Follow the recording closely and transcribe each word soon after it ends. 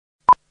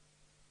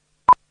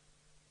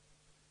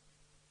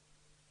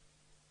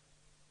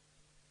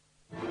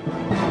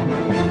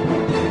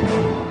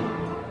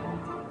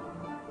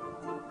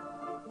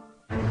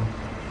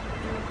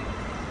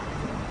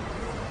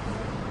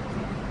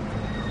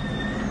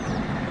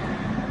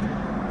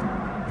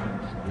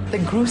The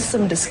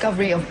gruesome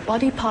discovery of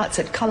body parts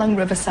at Kallang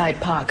Riverside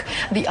Park.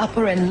 The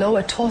upper and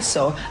lower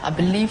torso are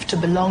believed to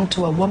belong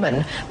to a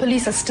woman.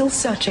 Police are still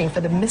searching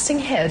for the missing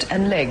head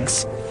and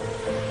legs.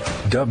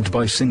 Dubbed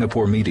by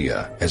Singapore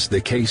media as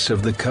the case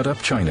of the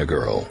cut-up China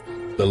girl,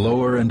 the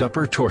lower and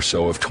upper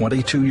torso of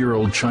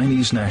 22-year-old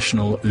Chinese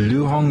national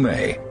Liu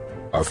Hongmei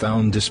are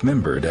found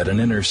dismembered at an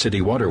inner-city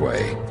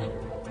waterway.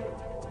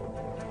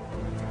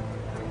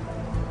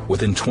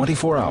 Within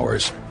 24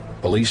 hours,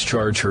 police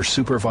charge her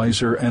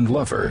supervisor and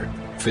lover,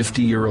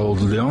 50-year-old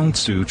Leong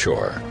Tzu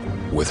Chor,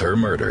 with her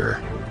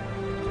murder.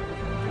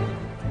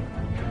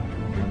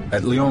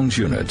 At Leong's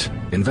unit,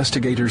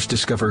 investigators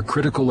discover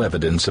critical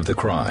evidence of the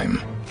crime.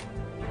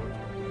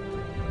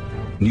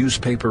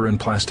 Newspaper and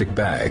plastic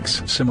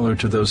bags similar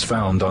to those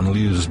found on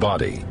Liu's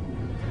body,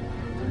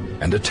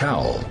 and a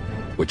towel,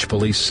 which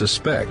police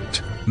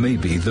suspect may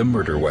be the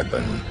murder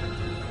weapon.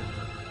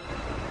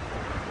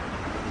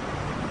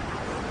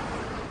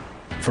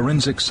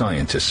 Forensic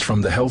scientists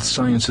from the Health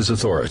Sciences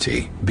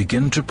Authority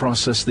begin to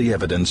process the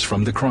evidence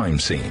from the crime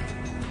scene.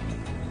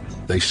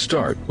 They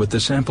start with the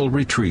sample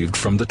retrieved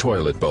from the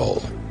toilet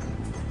bowl.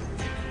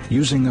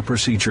 Using a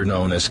procedure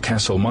known as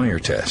Kastle-Meyer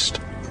test,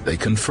 they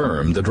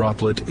confirm the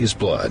droplet is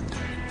blood.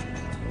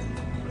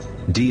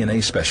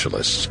 DNA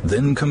specialists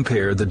then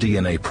compare the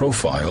DNA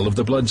profile of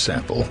the blood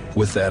sample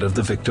with that of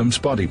the victim's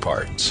body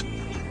parts.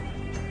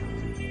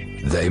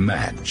 They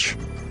match.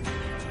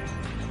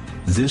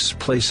 This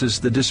places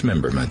the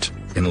dismemberment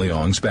in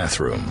Leong's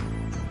bathroom.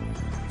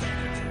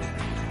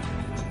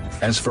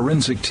 As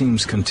forensic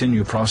teams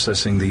continue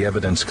processing the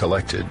evidence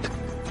collected,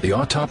 the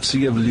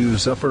autopsy of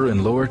Liu's upper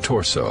and lower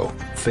torso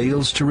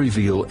fails to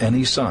reveal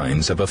any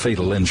signs of a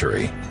fatal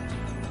injury.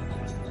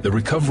 The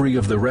recovery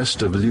of the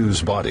rest of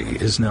Liu's body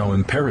is now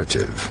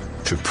imperative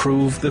to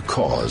prove the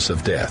cause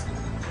of death.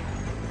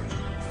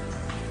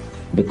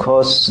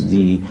 Because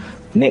the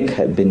neck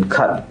had been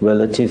cut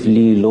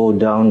relatively low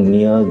down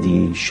near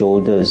the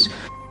shoulders,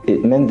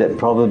 it meant that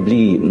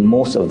probably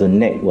most of the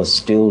neck was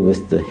still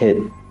with the head.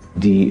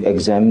 The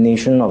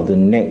examination of the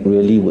neck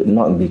really would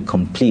not be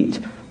complete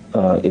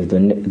if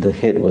the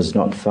head was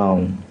not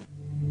found.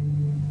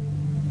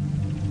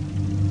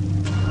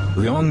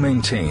 Leong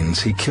maintains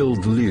he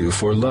killed Liu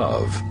for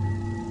love,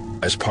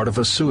 as part of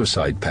a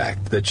suicide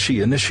pact that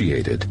she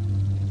initiated.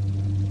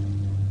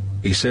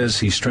 He says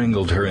he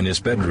strangled her in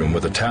his bedroom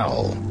with a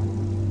towel.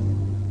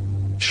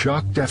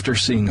 Shocked after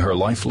seeing her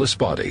lifeless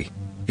body,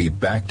 he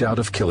backed out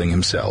of killing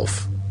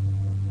himself.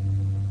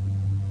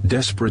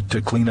 Desperate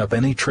to clean up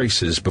any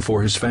traces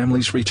before his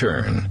family's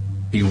return,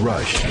 he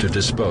rushed to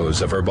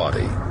dispose of her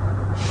body.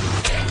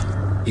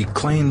 He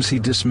claims he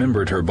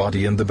dismembered her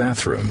body in the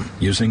bathroom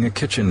using a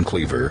kitchen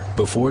cleaver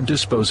before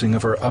disposing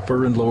of her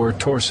upper and lower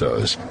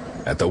torsos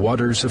at the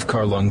waters of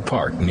Kallang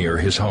Park near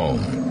his home.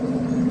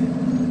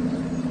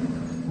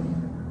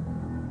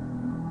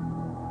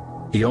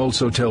 He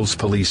also tells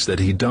police that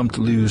he dumped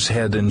Liu's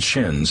head and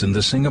shins in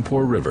the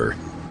Singapore River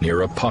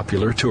near a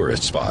popular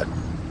tourist spot.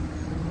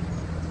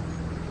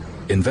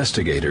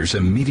 Investigators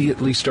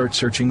immediately start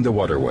searching the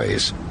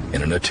waterways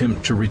in an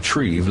attempt to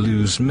retrieve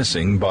Liu's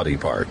missing body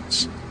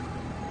parts.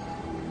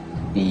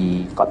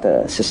 We got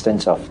the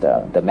assistance of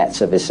the Met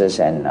Services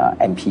and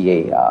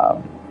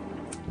MPA,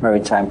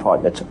 Maritime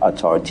Port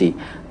Authority,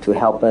 to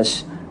help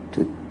us,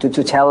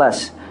 to tell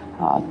us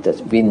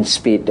the wind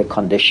speed, the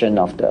condition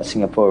of the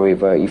Singapore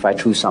River. If I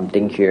threw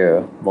something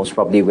here, most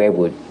probably where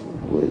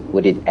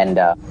would it end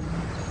up?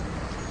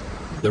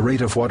 The rate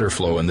of water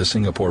flow in the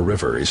Singapore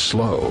River is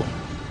slow.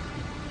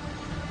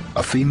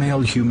 A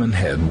female human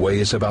head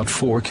weighs about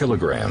 4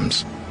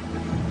 kilograms.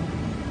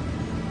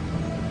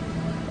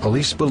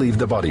 Police believe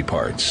the body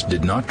parts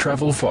did not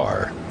travel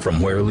far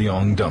from where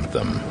Leong dumped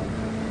them.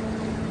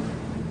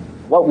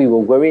 What we were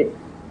worried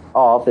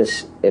of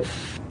is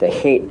if the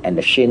head and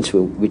the shins,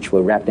 which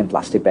were wrapped in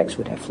plastic bags,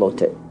 would have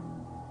floated.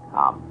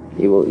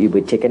 It would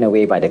be taken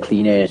away by the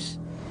cleaners.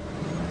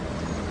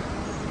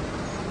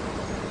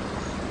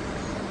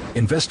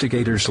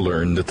 Investigators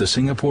learn that the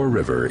Singapore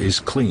River is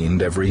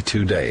cleaned every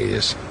 2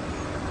 days.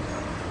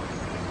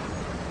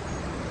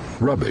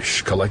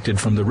 Rubbish collected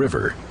from the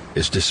river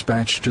is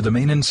dispatched to the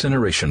main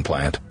incineration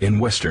plant in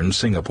western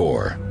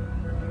Singapore.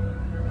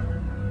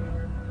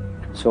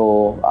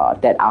 So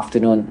that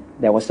afternoon,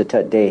 that was the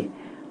third day,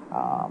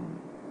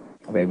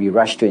 where we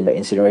rushed to the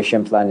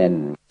incineration plant,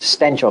 and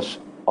stench of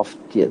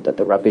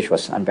the rubbish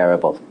was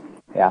unbearable.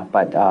 Yeah,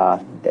 but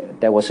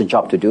there was a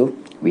job to do.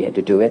 We had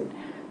to do it,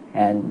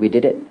 and we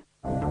did it.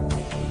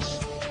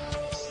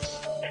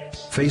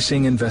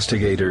 Facing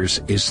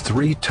investigators is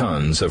 3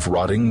 tons of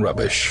rotting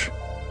rubbish.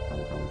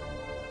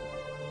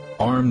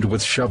 Armed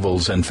with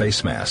shovels and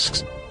face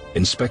masks,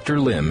 Inspector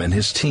Lim and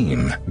his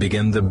team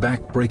begin the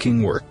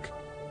back-breaking work.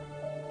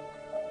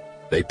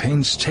 They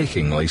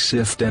painstakingly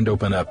sift and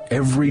open up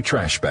every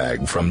trash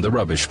bag from the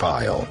rubbish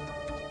pile.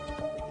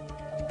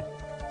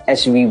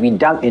 As we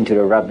dug into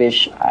the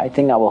rubbish, I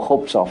think our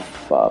hopes of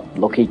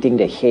locating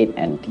the head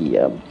and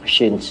the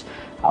shins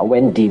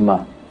went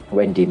dimmer,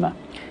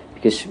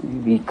 because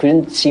we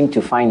couldn't seem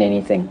to find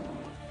anything.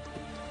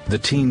 The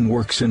team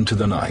works into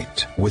the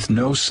night with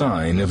no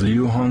sign of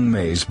Liu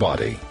Hongmei's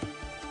body.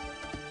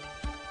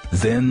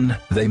 Then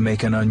they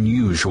make an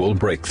unusual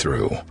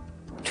breakthrough.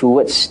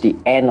 Towards the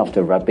end of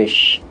the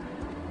rubbish,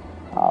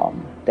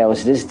 there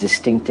was this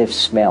distinctive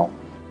smell.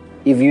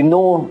 If you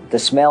know the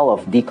smell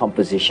of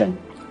decomposition,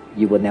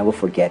 you will never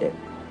forget it.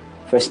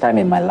 First time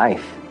in my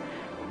life,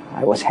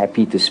 I was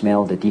happy to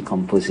smell the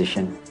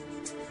decomposition.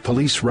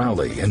 Police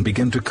rally and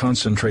begin to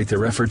concentrate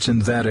their efforts in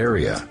that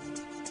area.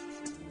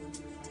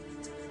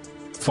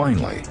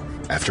 Finally,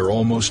 after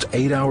almost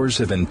 8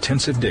 hours of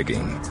intensive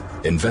digging,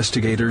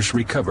 investigators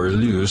recover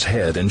Liu's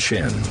head and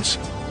shins.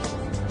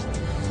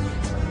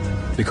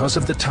 Because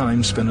of the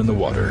time spent in the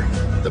water,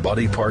 the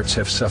body parts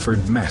have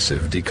suffered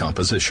massive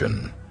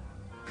decomposition.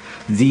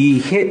 The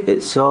head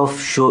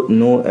itself showed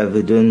no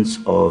evidence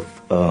of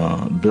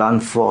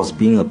blunt force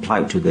being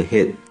applied to the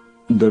head.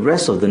 The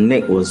rest of the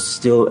neck was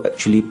still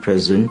actually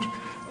present,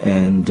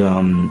 and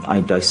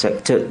I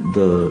dissected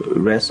the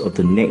rest of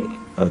the neck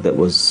that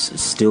was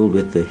still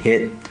with the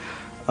head.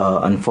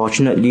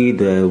 Unfortunately,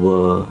 there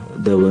were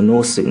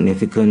no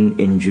significant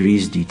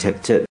injuries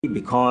detected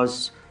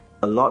because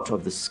a lot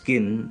of the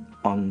skin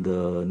on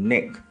the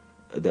neck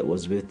that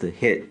was with the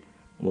head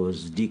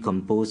was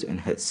decomposed and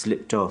had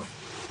slipped off.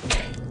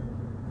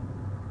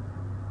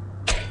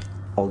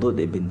 Although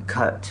they've been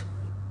cut,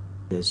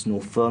 there's no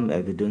firm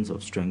evidence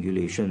of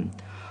strangulation.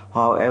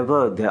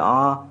 However, there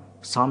are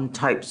some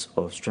types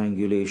of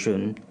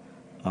strangulation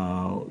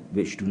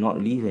which do not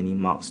leave any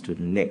marks to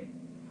the neck.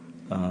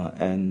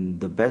 And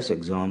the best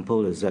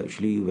example is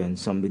actually when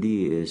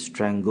somebody is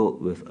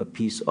strangled with a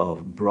piece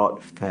of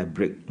broad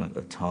fabric, like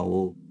a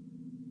towel.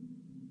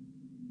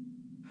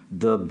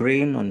 The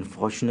brain,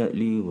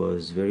 unfortunately,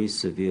 was very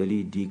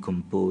severely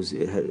decomposed.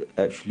 It had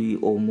actually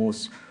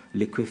almost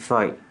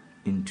liquefied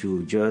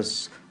into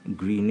just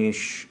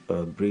greenish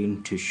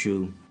brain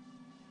tissue.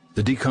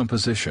 The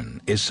decomposition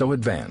is so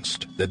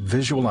advanced that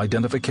visual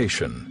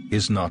identification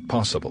is not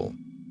possible.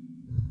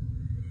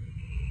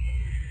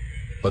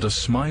 But a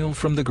smile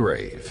from the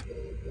grave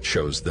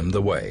shows them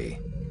the way.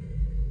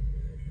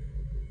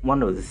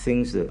 One of the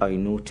things that I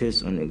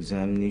noticed on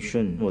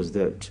examination was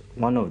that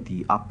one of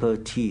the upper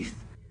teeth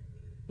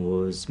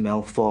was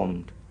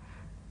malformed,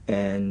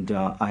 and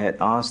I had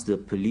asked the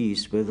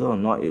police whether or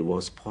not it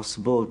was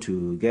possible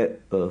to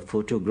get a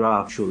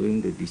photograph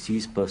showing the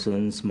deceased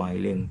person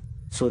smiling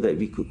so that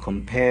we could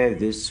compare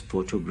this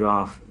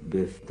photograph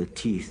with the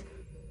teeth.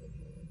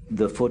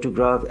 The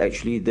photograph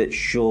actually did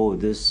show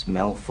this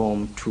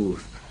malformed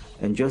tooth,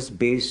 and just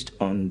based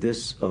on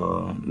this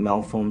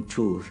malformed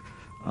tooth,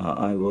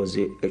 I was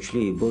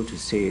actually able to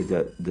say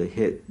that the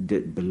head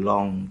did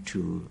belong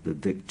to the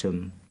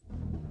victim.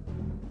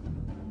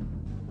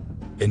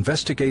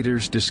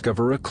 Investigators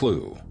discover a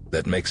clue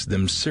that makes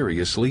them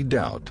seriously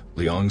doubt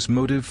Leong's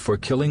motive for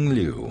killing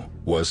Liu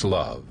was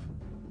love.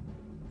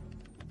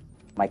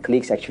 My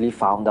colleagues actually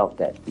found out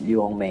that Liu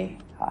Hongmei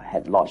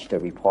had lodged a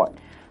report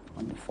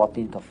on the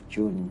 14th of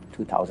June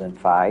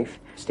 2005,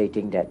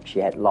 stating that she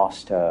had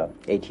lost her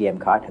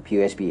ATM card, her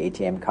POSB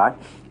ATM card,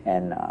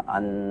 and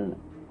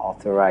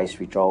unauthorized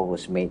withdrawal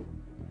was made.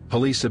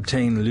 Police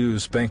obtain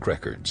Liu's bank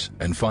records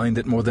and find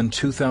that more than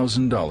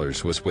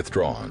 $2,000 was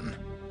withdrawn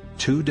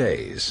 2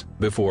 days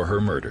before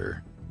her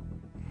murder.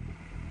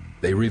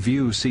 They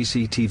review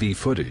CCTV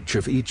footage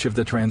of each of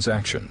the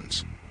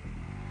transactions.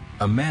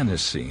 A man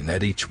is seen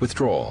at each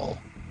withdrawal.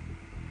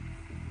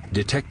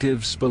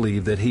 Detectives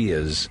believe that he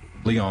is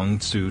Leong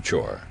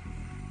Tzu-chor.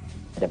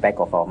 At the back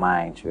of our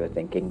minds, we were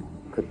thinking,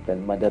 could the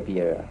murder be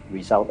a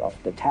result of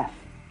the theft?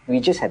 We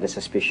just had the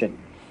suspicion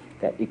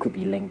that it could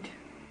be linked.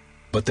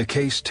 But the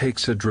case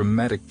takes a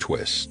dramatic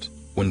twist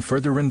when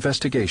further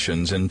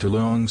investigations into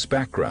Leong's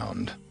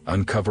background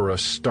uncover a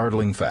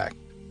startling fact.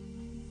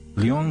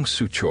 Leong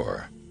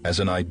Tzu-chor has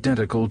an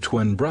identical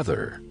twin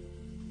brother,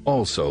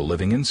 also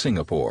living in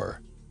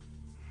Singapore.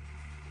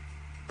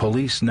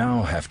 Police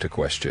now have to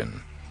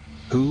question,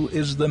 who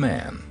is the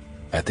man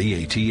at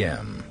the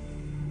ATM?